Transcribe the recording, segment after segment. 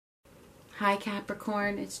Hi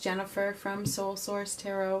Capricorn, it's Jennifer from Soul Source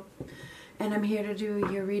Tarot, and I'm here to do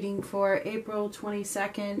your reading for April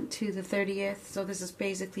 22nd to the 30th. So this is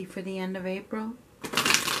basically for the end of April.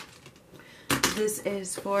 This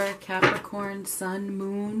is for Capricorn, Sun,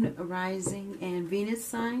 Moon, Rising, and Venus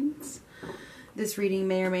signs. This reading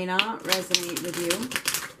may or may not resonate with you.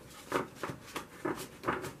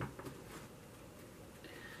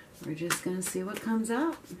 We're just going to see what comes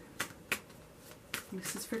up.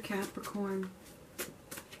 This is for Capricorn.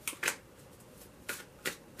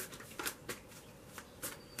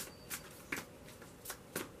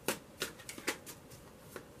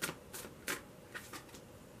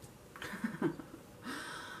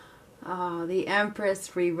 Oh, the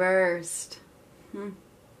Empress reversed.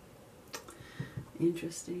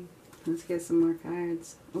 Interesting. Let's get some more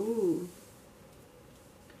cards. Ooh.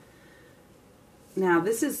 Now,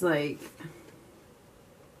 this is like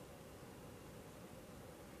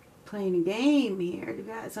playing a game here. You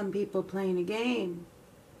got some people playing a game.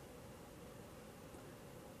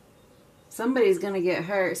 Somebody's going to get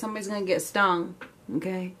hurt. Somebody's going to get stung.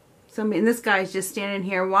 Okay? And this guy's just standing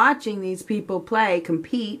here watching these people play,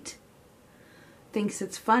 compete. Thinks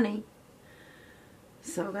it's funny.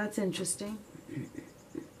 So that's interesting.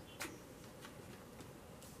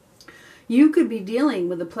 You could be dealing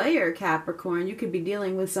with a player, Capricorn. You could be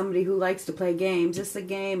dealing with somebody who likes to play games. This is a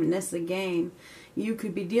game and this is a game. You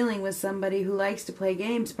could be dealing with somebody who likes to play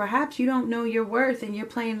games. Perhaps you don't know your worth and you're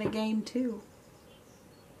playing the game too.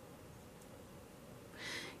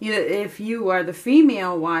 If you are the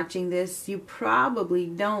female watching this, you probably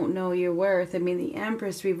don't know your worth. I mean, the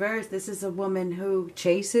Empress reverse, this is a woman who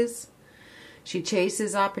chases. She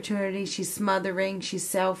chases opportunity. She's smothering. She's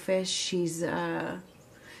selfish. She's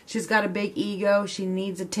got a big ego. She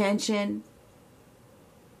needs attention.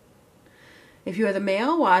 If you're the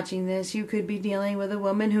male watching this, you could be dealing with a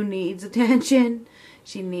woman who needs attention.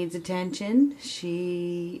 She needs attention.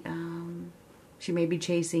 She may be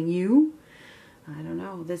chasing you. I don't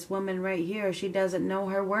know. This woman right here, she doesn't know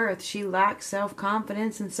her worth. She lacks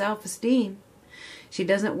self-confidence and self-esteem. She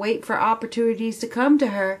doesn't wait for opportunities to come to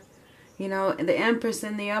her. You know, the Empress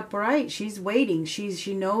in the upright, she's waiting.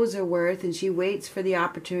 She knows her worth and she waits for the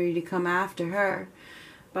opportunity to come after her.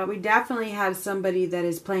 But we definitely have somebody that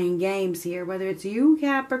is playing games here, whether it's you,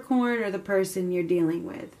 Capricorn, or the person you're dealing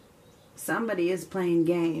with. Somebody is playing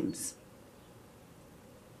games.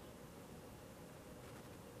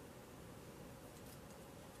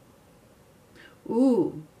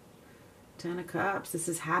 Ooh, 10 of Cups. This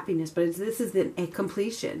is happiness, but this is a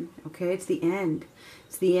completion, okay? It's the end.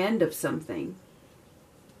 It's the end of something.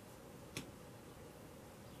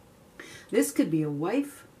 This could be a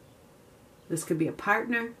wife. This could be a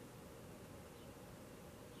partner.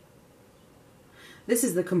 This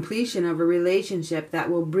is the completion of a relationship that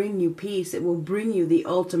will bring you peace. It will bring you the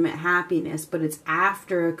ultimate happiness, but it's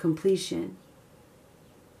after a completion.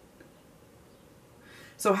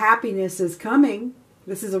 So happiness is coming.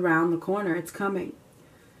 This is around the corner. It's coming.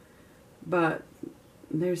 But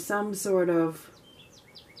there's some sort of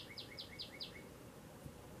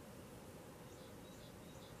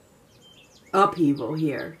upheaval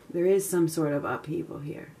here. There is some sort of upheaval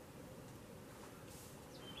here.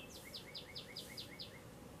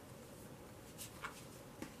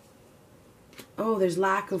 Oh, there's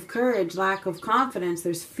lack of courage, lack of confidence.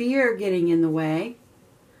 There's fear getting in the way.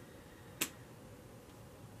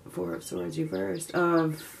 Four of Swords reversed,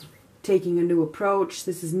 of taking a new approach.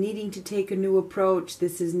 This is needing to take a new approach.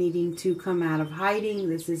 This is needing to come out of hiding.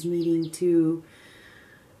 This is needing to...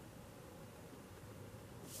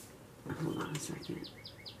 Hold on a second.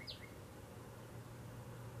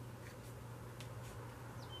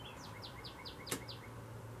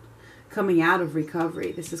 Coming out of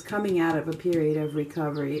recovery. This is coming out of a period of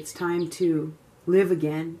recovery. It's time to live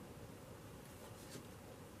again.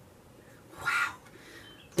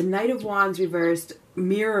 The Knight of Wands reversed,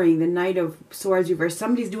 mirroring the Knight of Swords reversed.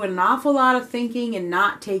 Somebody's doing an awful lot of thinking and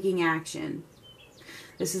not taking action.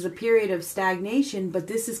 This is a period of stagnation, but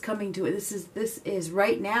this is coming to it. This is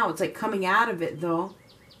right now. It's like coming out of it, though.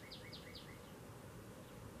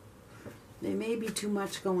 There may be too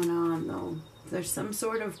much going on, though. There's some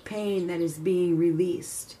sort of pain that is being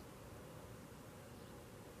released.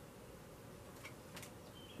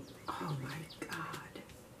 Oh, my God.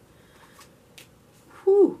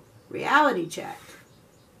 Whew, reality check.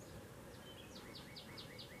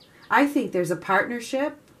 I think there's a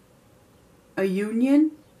partnership, a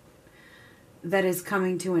union that is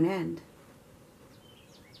coming to an end.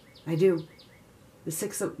 I do.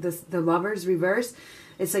 The Lovers reverse.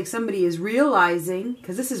 It's like somebody is realizing,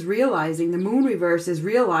 because this is realizing, the moon reverse is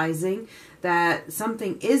realizing that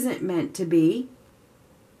something isn't meant to be.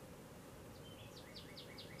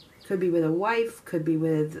 Could be with a wife, could be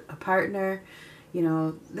with a partner. You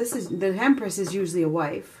know, this is, the Empress is usually a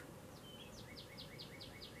wife.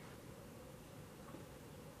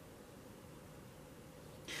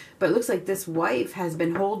 But it looks like this wife has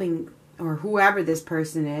been holding, or whoever this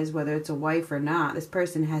person is, whether it's a wife or not, this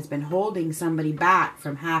person has been holding somebody back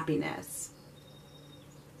from happiness.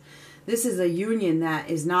 This is a union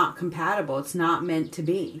that is not compatible. It's not meant to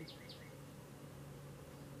be.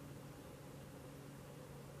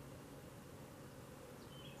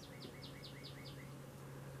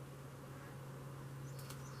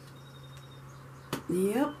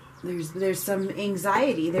 Yep. There's some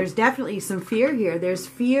anxiety. There's definitely some fear here. There's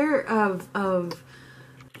fear of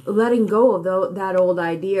letting go of that old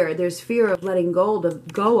idea. There's fear of letting go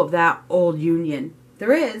of that old union.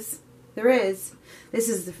 There is. This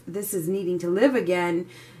is needing to live again,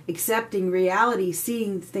 accepting reality,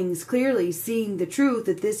 seeing things clearly, seeing the truth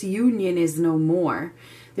that this union is no more.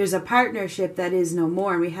 There's a partnership that is no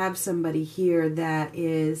more. And we have somebody here that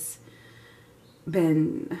is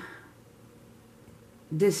been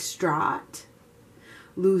distraught,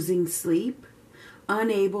 losing sleep,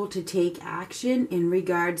 unable to take action in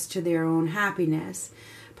regards to their own happiness,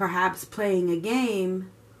 perhaps playing a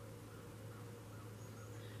game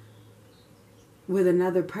with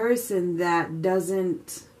another person that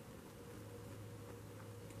doesn't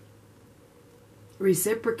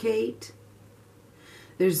reciprocate.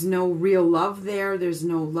 There's no real love there. There's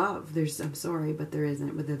no love. I'm sorry, but there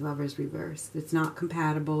isn't with the Lovers reverse. It's not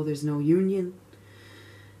compatible. There's no union.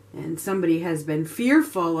 And somebody has been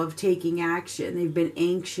fearful of taking action. They've been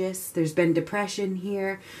anxious. There's been depression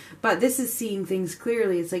here. But this is seeing things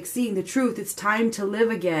clearly. It's like seeing the truth. It's time to live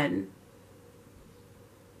again.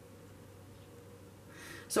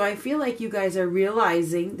 So I feel like you guys are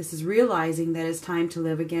realizing, this is realizing that it's time to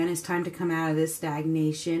live again. It's time to come out of this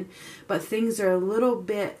stagnation. But things are a little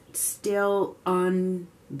bit still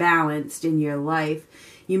unbalanced in your life.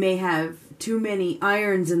 You may have too many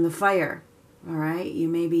irons in the fire. All right, you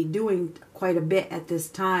may be doing quite a bit at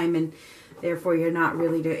this time, and therefore you're not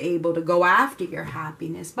really able to go after your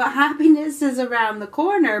happiness. But happiness is around the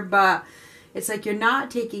corner, but it's like you're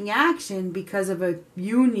not taking action because of a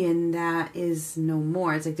union that is no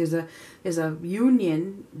more. It's like there's a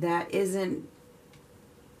union that isn't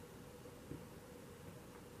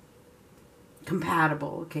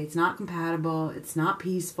compatible. Okay, it's not compatible. It's not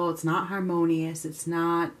peaceful. It's not harmonious.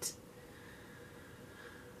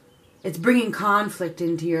 It's bringing conflict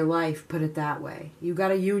into your life, put it that way. You got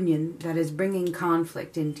a union that is bringing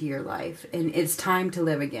conflict into your life, and it's time to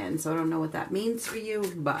live again. So I don't know what that means for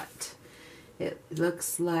you, but it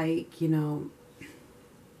looks like, you know,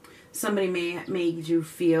 somebody may have made you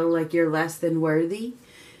feel like you're less than worthy.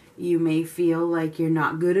 You may feel like you're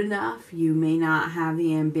not good enough. You may not have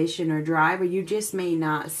the ambition or drive, or you just may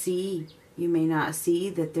not see. You may not see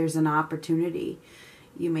that there's an opportunity.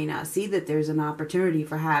 You may not see that there's an opportunity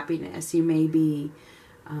for happiness. You may be,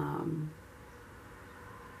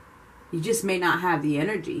 you just may not have the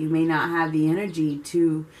energy. You may not have the energy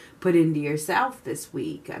to put into yourself this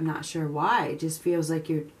week. I'm not sure why. It just feels like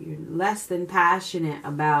you're less than passionate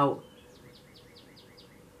about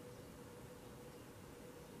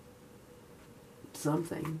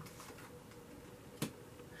something.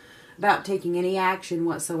 About taking any action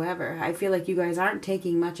whatsoever. I feel like you guys aren't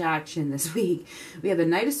taking much action this week. We have the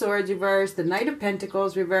Knight of Swords reversed, the Knight of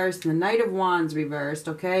Pentacles reversed, and the Knight of Wands reversed,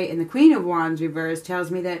 okay? And the Queen of Wands reversed tells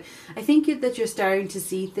me that I think that you're starting to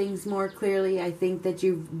see things more clearly. I think that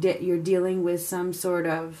you're dealing with some sort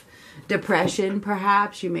of depression,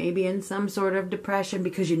 perhaps. You may be in some sort of depression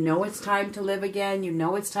because you know it's time to live again. You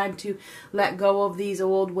know it's time to let go of these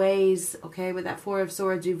old ways, okay, with that Four of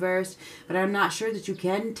Swords reversed. But I'm not sure that you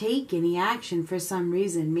can take any action for some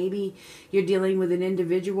reason. Maybe you're dealing with an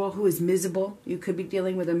individual who is miserable. You could be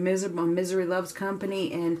dealing with a misery loves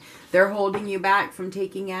company, and they're holding you back from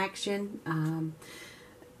taking action.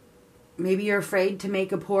 Maybe you're afraid to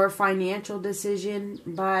make a poor financial decision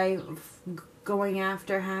by going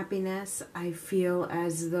after happiness. I feel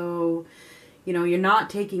as though, you know, you're not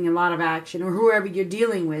taking a lot of action, or whoever you're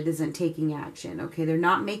dealing with isn't taking action. Okay, they're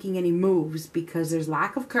not making any moves because there's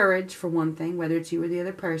lack of courage, for one thing, whether it's you or the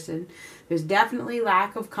other person. There's definitely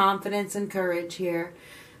lack of confidence and courage here.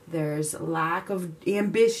 There's lack of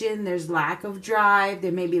ambition. There's lack of drive.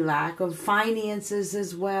 There may be lack of finances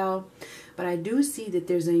as well. But I do see that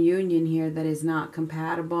there's a union here that is not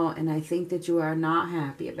compatible, and I think that you are not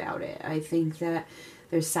happy about it. I think that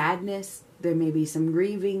there's sadness. There may be some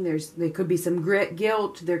grieving. There could be some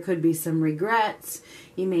guilt. There could be some regrets.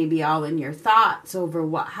 You may be all in your thoughts over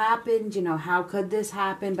what happened. You know, how could this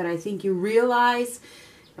happen? But I think you realize,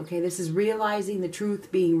 okay, this is realizing the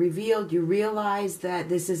truth being revealed. You realize that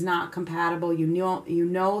this is not compatible. You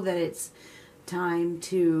know that it's time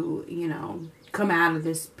to, you know, come out of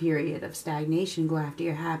this period of stagnation, go after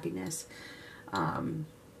your happiness.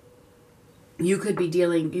 You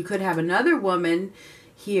could have another woman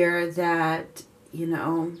here that, you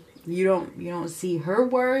know, you don't see her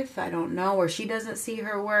worth, I don't know, or she doesn't see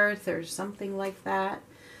her worth, or something like that.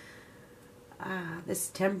 This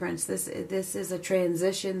temperance, this is a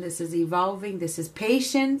transition, this is evolving, this is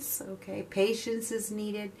patience, okay? Patience is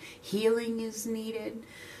needed, healing is needed.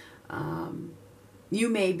 You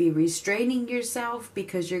may be restraining yourself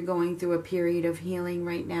because you're going through a period of healing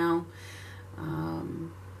right now.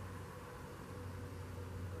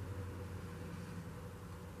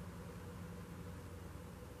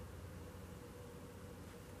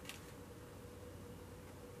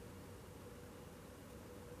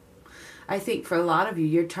 I think for a lot of you,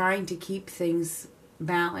 you're trying to keep things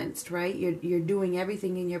balanced, right? You're doing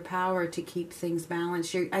everything in your power to keep things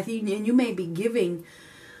balanced. I think, and you may be giving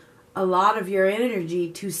a lot of your energy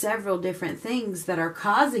to several different things that are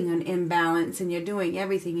causing an imbalance, and you're doing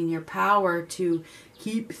everything in your power to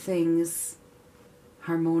keep things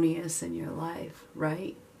harmonious in your life,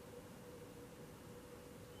 right?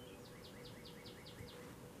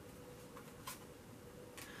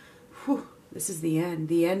 Whew. This is the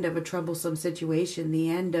end of a troublesome situation, the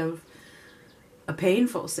end of a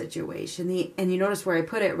painful situation. And you notice where I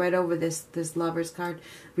put it right over this Lover's card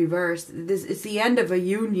reversed. It's the end of a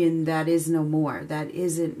union that is no more. That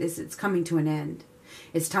isn't. It's coming to an end.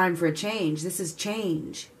 It's time for a change. This is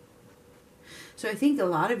change. So I think a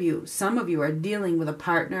lot of you, some of you, are dealing with a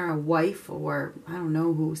partner, a wife, or I don't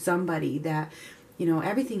know who, somebody that, you know,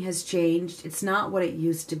 everything has changed. It's not what it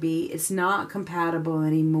used to be. It's not compatible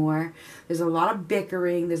anymore. There's a lot of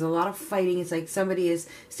bickering. There's a lot of fighting. It's like somebody is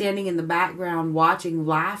standing in the background watching,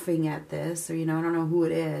 laughing at this. Or, you know, I don't know who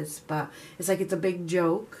it is. But it's like it's a big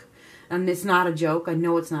joke. And it's not a joke. I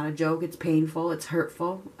know it's not a joke. It's painful. It's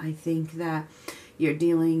hurtful. I think that you're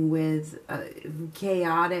dealing with a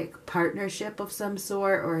chaotic partnership of some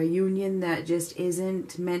sort, or a union that just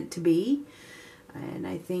isn't meant to be. And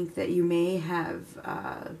I think that you may have,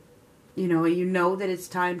 you know that it's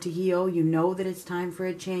time to heal. You know that it's time for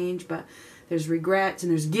a change, but there's regrets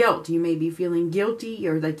and there's guilt. You may be feeling guilty,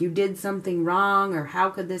 or like you did something wrong, or how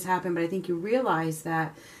could this happen? But I think you realize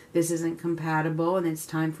that this isn't compatible and it's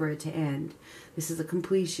time for it to end. This is a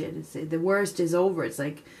completion. The worst is over. It's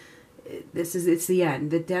like, it's the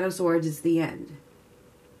end. The Ten of Swords is the end.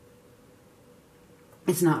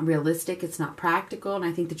 It's not realistic. It's not practical. And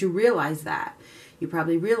I think that you realize that. You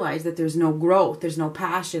probably realize that there's no growth. There's no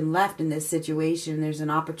passion left in this situation. There's an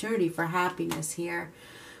opportunity for happiness here.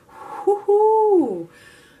 Woohoo!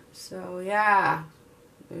 So, yeah.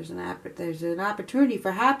 There's an opportunity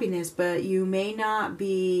for happiness, but you may not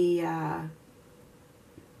be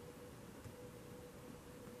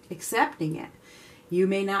accepting it. You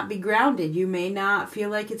may not be grounded. You may not feel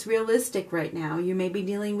like it's realistic right now. You may be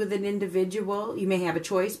dealing with an individual. You may have a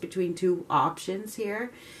choice between two options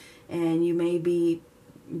here. And you may be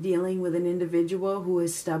dealing with an individual who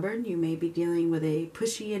is stubborn. You may be dealing with a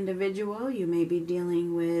pushy individual. You may be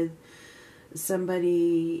dealing with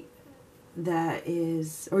somebody that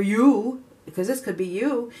is, or you, because this could be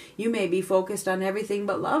you. You may be focused on everything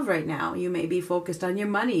but love right now. You may be focused on your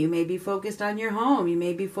money. You may be focused on your home. You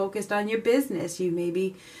may be focused on your business. You may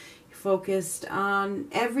be focused on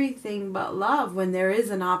everything but love, when there is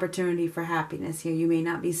an opportunity for happiness here. You may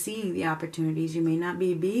not be seeing the opportunities. You may not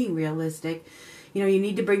be being realistic. You know, you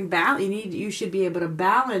need to bring balance. You should be able to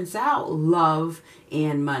balance out love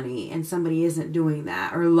and money, and somebody isn't doing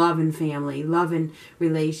that. Or love and family, love and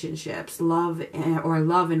relationships, love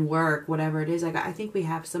and work, whatever it is. Like, I think we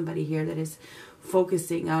have somebody here that is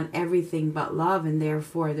focusing on everything but love, and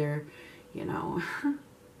therefore they're, you know,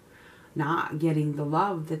 not getting the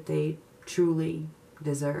love that they truly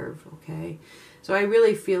deserve, okay? So I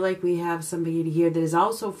really feel like we have somebody here that is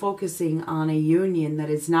also focusing on a union that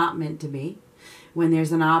is not meant to be, when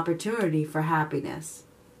there's an opportunity for happiness.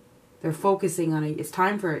 They're focusing on it's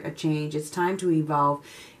time for a change. It's time to evolve.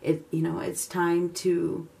 It's time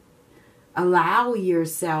to allow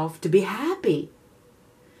yourself to be happy.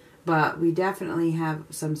 But we definitely have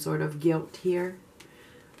some sort of guilt here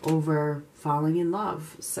over falling in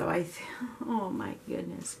love. So oh my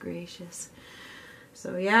goodness gracious.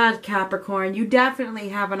 So yeah, Capricorn, you definitely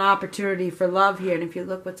have an opportunity for love here. And if you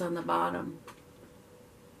look what's on the bottom,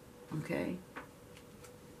 okay,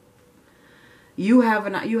 You have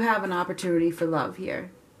an opportunity for love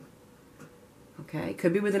here. Okay,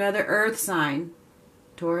 could be with another earth sign,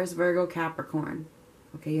 Taurus, Virgo, Capricorn.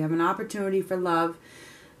 Okay, you have an opportunity for love,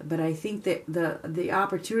 but I think that the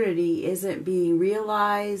opportunity isn't being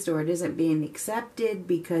realized, or it isn't being accepted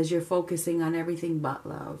because you're focusing on everything but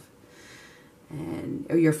love.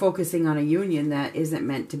 Or you're focusing on a union that isn't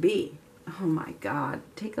meant to be. Oh my God,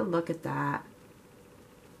 take a look at that.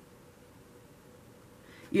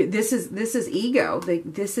 This is ego.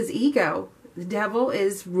 This is ego. The devil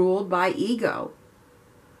is ruled by ego.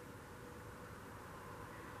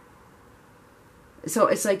 So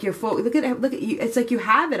it's like you're look at you. It's like you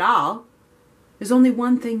have it all. There's only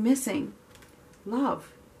one thing missing: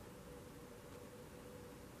 love.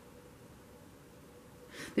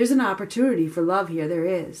 There's an opportunity for love here. There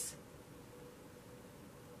is.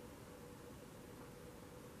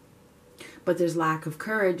 But there's lack of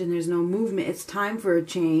courage and there's no movement. It's time for a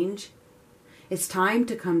change. It's time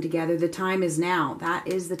to come together. The time is now. That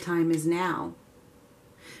is, the time is now.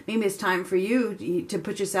 Maybe it's time for you to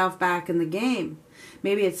put yourself back in the game.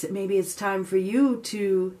 Maybe it's time for you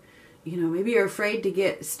to, maybe you're afraid to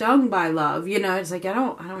get stung by love. It's like, I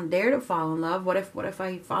don't dare to fall in love. What if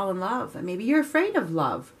I fall in love? And maybe you're afraid of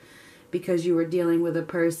love because you were dealing with a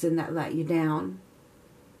person that let you down.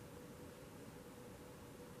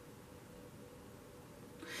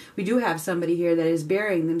 We do have somebody here that is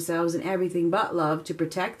burying themselves in everything but love to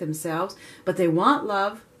protect themselves, but they want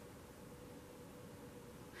love.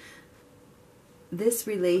 This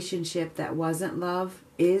relationship that wasn't love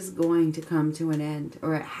is going to come to an end,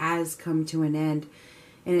 or it has come to an end.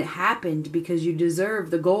 And it happened because you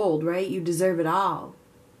deserve the gold, right? You deserve it all.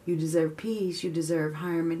 You deserve peace. You deserve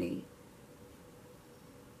harmony.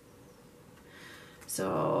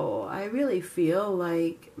 So I really feel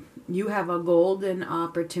like you have a golden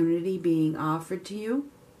opportunity being offered to you.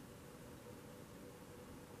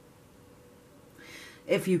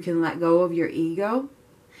 If you can let go of your ego.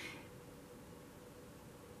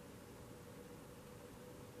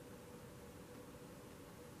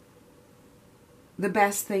 The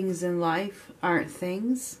best things in life aren't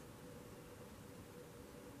things.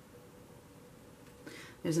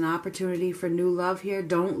 There's an opportunity for new love here.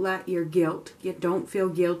 Don't let your guilt, don't feel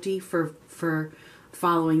guilty for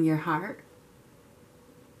following your heart.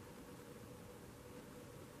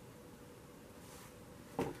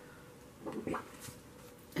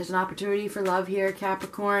 There's an opportunity for love here,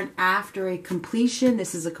 Capricorn, after a completion.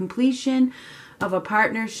 This is a completion of a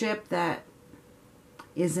partnership that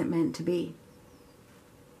isn't meant to be.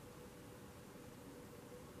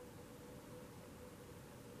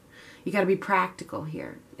 You got to be practical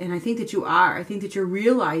here. And I think that you are. I think that you're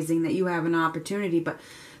realizing that you have an opportunity. But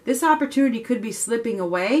this opportunity could be slipping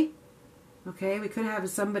away. Okay? We could have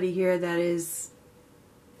somebody here that is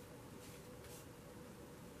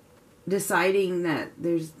deciding that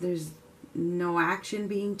there's no action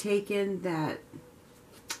being taken, that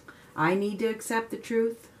I need to accept the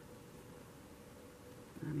truth.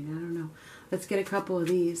 I don't know. Let's get a couple of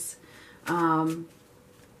these.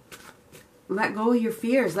 Let go of your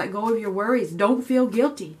fears. Let go of your worries. Don't feel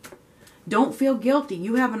guilty. Don't feel guilty.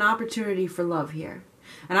 You have an opportunity for love here.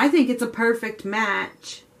 And I think it's a perfect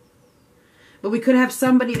match. But we could have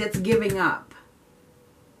somebody that's giving up.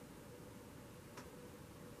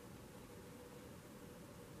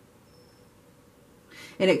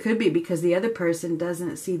 And it could be because the other person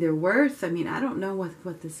doesn't see their worth. I don't know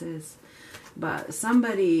what this is. But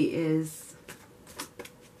somebody is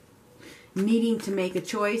needing to make a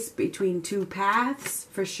choice between two paths,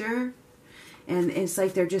 for sure. And it's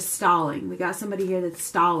like they're just stalling. We got somebody here that's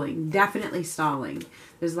stalling, definitely stalling.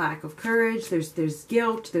 There's lack of courage, there's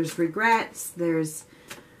guilt, there's regrets, there's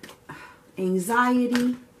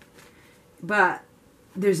anxiety. But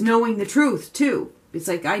there's knowing the truth, too. It's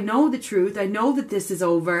like, I know the truth. I know that this is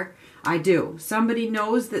over. I do. Somebody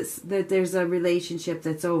knows that there's a relationship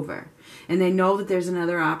that's over. And they know that there's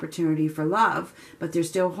another opportunity for love. But they're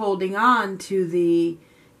still holding on to the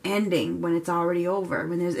ending when it's already over.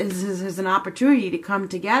 When there's an opportunity to come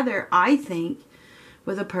together, I think,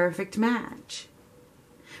 with a perfect match.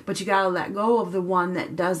 But you got to let go of the one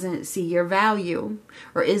that doesn't see your value.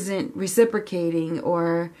 Or isn't reciprocating.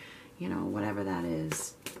 Or, whatever that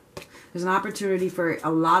is. There's an opportunity for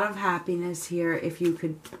a lot of happiness here if you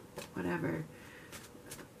could,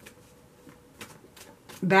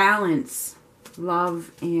 balance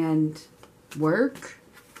love and work.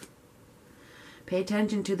 Pay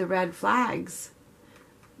attention to the red flags.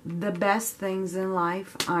 The best things in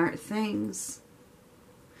life aren't things.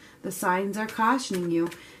 The signs are cautioning you.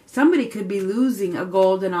 Somebody could be losing a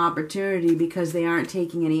golden opportunity because they aren't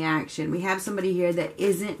taking any action. We have somebody here that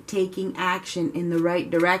isn't taking action in the right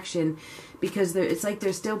direction because it's like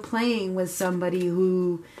they're still playing with somebody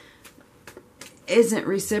who isn't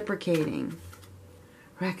reciprocating.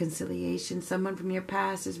 Reconciliation. Someone from your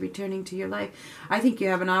past is returning to your life. I think you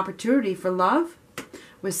have an opportunity for love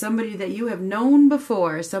with somebody that you have known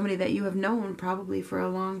before. Somebody that you have known probably for a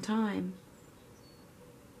long time.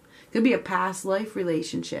 Could be a past life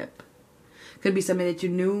relationship. Could be somebody that you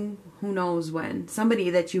knew who knows when. Somebody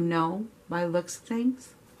that you know by looks of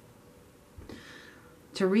things.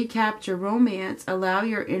 To recapture romance, allow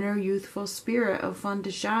your inner youthful spirit of fun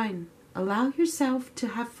to shine. Allow yourself to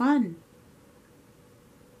have fun.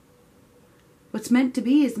 What's meant to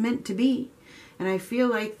be is meant to be. And I feel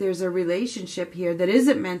like there's a relationship here that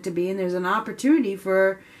isn't meant to be, and there's an opportunity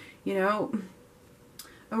for, you know,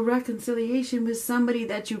 a reconciliation with somebody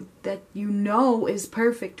that you know is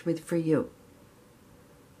perfect for you.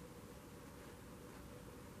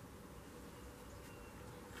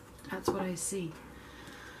 That's what I see.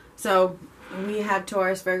 So we have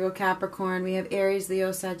Taurus, Virgo, Capricorn. We have Aries,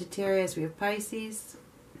 Leo, Sagittarius. We have Pisces.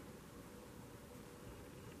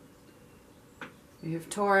 We have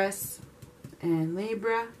Taurus and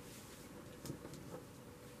Libra.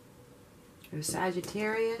 We have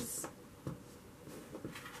Sagittarius.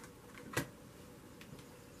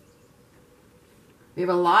 We have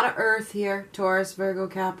a lot of Earth here. Taurus, Virgo,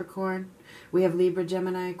 Capricorn. We have Libra,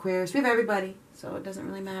 Gemini, Aquarius. We have everybody. So it doesn't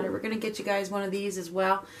really matter. We're going to get you guys one of these as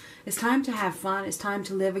well. It's time to have fun. It's time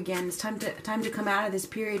to live again. It's time to come out of this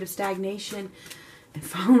period of stagnation and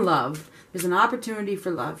fall in love. There's an opportunity for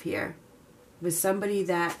love here with somebody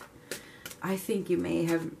that I think you may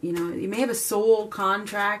have, you know, you may have a soul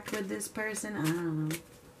contract with this person. I don't know.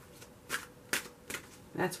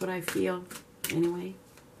 That's what I feel anyway.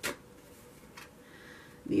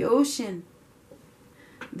 The ocean.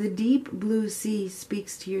 The deep blue sea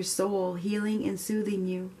speaks to your soul, healing and soothing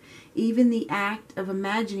you. Even the act of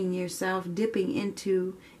imagining yourself dipping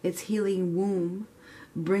into its healing womb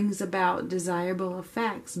brings about desirable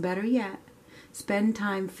effects. Better yet, spend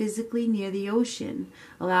time physically near the ocean.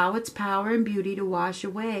 Allow its power and beauty to wash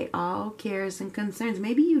away all cares and concerns.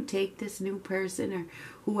 Maybe you take this new person or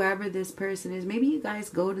whoever this person is. Maybe you guys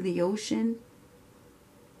go to the ocean.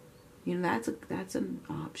 You know, that's an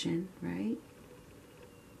option, right?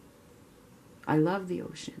 I love the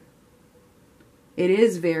ocean. It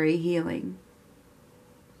is very healing.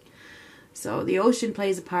 So the ocean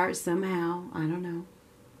plays a part somehow. I don't know.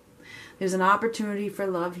 There's an opportunity for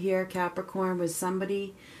love here, Capricorn, with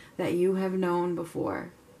somebody that you have known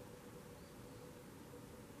before.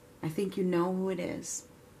 I think you know who it is.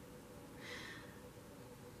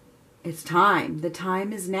 It's time. The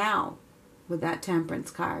time is now with that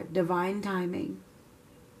Temperance card. Divine timing.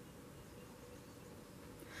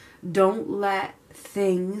 Don't let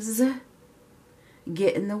things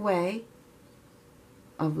get in the way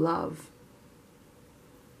of love.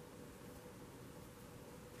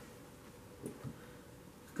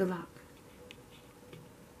 Good luck.